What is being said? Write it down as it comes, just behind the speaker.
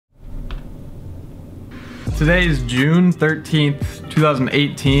Today is June 13th,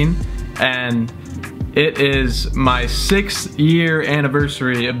 2018, and it is my 6th year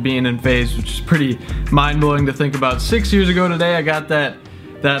anniversary of being in FaZe, which is pretty mind-blowing to think about. 6 years ago today, I got that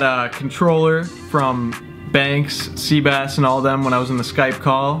controller from Banks, Seabass, and all of them when I was in the Skype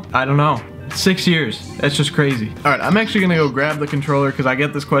call. I don't know. 6 years. That's just crazy. Alright, I'm actually gonna go grab the controller because I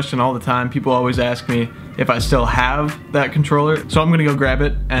get this question all the time. People always ask me if I still have that controller. So I'm gonna go grab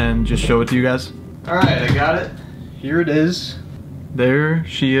it and just show it to you guys. Alright, I got it. Here it is. There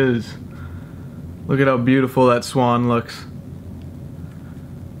she is. Look at how beautiful that Swan looks.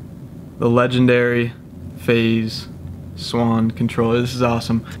 The legendary FaZe Swan controller. This is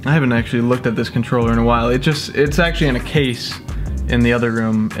awesome. I haven't actually looked at this controller in a while. It's actually in a case in the other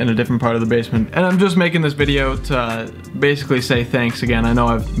room in a different part of the basement. And I'm just making this video to basically say thanks again. I know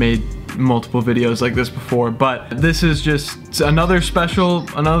I've made multiple videos like this before, but this is just another special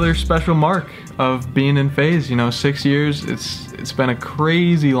mark of being in FaZe. You know, 6 years, it's been a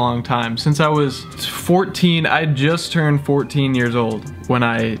crazy long time. Since I was 14, I just turned 14 years old when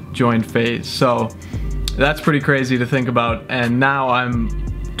I joined FaZe. So that's pretty crazy to think about. And now I'm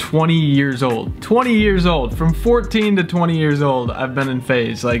 20 years old. 20 years old. From 14 to 20 years old, I've been in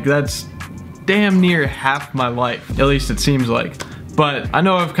FaZe. Like, that's damn near half my life. At least it seems like. But I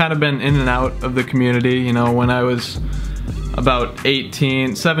know I've kind of been in and out of the community. You know, when I was about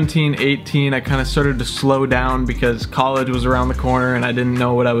 17, 18, I kind of started to slow down because college was around the corner and I didn't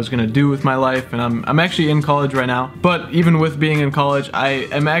know what I was gonna do with my life. And I'm actually in college right now. But even with being in college, I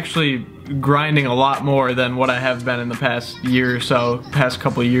am actually grinding a lot more than what I have been in the past year or so, past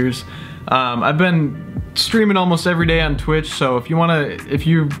couple of years. I've been streaming almost every day on Twitch, so if you wanna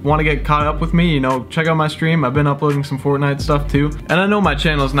get caught up with me, you know, check out my stream. I've been uploading some Fortnite stuff too. And I know my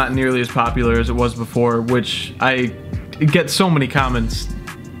channel is not nearly as popular as it was before, which I get so many comments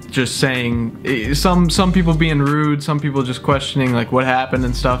just saying, some people being rude, some people just questioning like what happened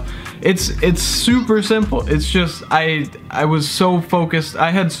and stuff. It's super simple. It's just I was so focused.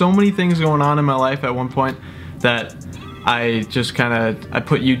 I had so many things going on in my life at one point that I just I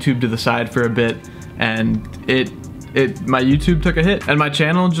put YouTube to the side for a bit, and my YouTube took a hit and my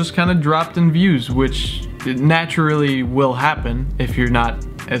channel just kind of dropped in views, which naturally will happen if you're not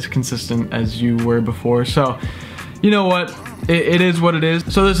as consistent as you were before. So you know what, it is what it is.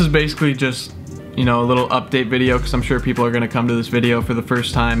 So this is basically just, you know, a little update video because I'm sure people are gonna come to this video for the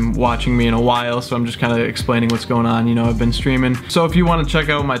first time watching me in a while, so I'm just kind of explaining what's going on. You know, I've been streaming. So if you want to check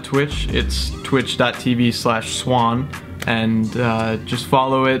out my Twitch, it's twitch.tv/swan, and just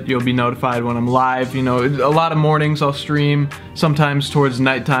follow it. You'll be notified when I'm live. You know, a lot of mornings I'll stream, sometimes towards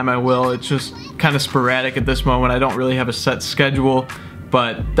nighttime I will. It's just kind of sporadic at this moment. I don't really have a set schedule,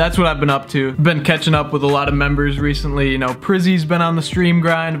 but that's what I've been up to. Been catching up with a lot of members recently. You know, Prizzy's been on the stream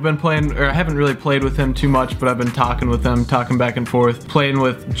grind. I've been playing, or I haven't really played with him too much, but I've been talking with him, talking back and forth, playing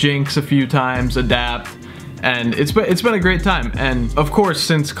with Jinx a few times, Adapt, and it's been a great time. And of course,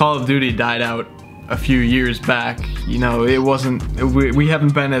 since Call of Duty died out a few years back, you know, we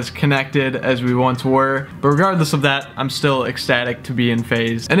haven't been as connected as we once were. But regardless of that, I'm still ecstatic to be in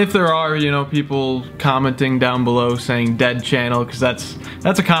FaZe. And if there are, you know, people commenting down below saying dead channel, because that's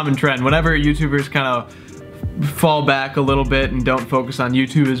a common trend. Whenever YouTubers kind of fall back a little bit and don't focus on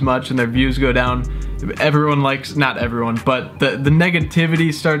YouTube as much and their views go down, everyone likes, not everyone, but the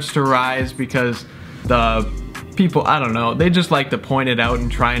negativity starts to rise because the people, I don't know, they just like to point it out and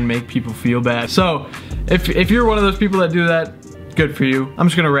try and make people feel bad. So if you're one of those people that do that, good for you. I'm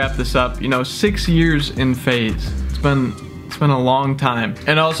just gonna wrap this up. You know, 6 years in FaZe. It's been a long time.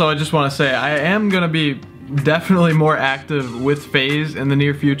 And also, I just want to say I am gonna be definitely more active with FaZe in the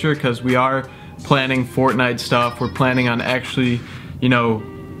near future because we are planning Fortnite stuff. We're planning on actually, you know,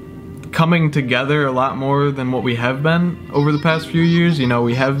 coming together a lot more than what we have been over the past few years. You know,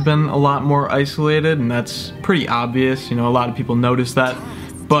 we have been a lot more isolated, and that's pretty obvious. You know, a lot of people notice that,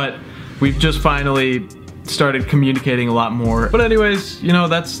 but we've just finally started communicating a lot more. But anyways, you know,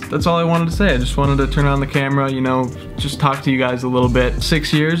 that's all I wanted to say. I just wanted to turn on the camera, you know, just talk to you guys a little bit.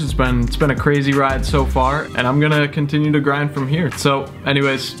 6 years, it's been a crazy ride so far, and I'm gonna continue to grind from here. So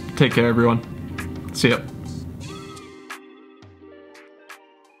anyways, take care everyone. See ya.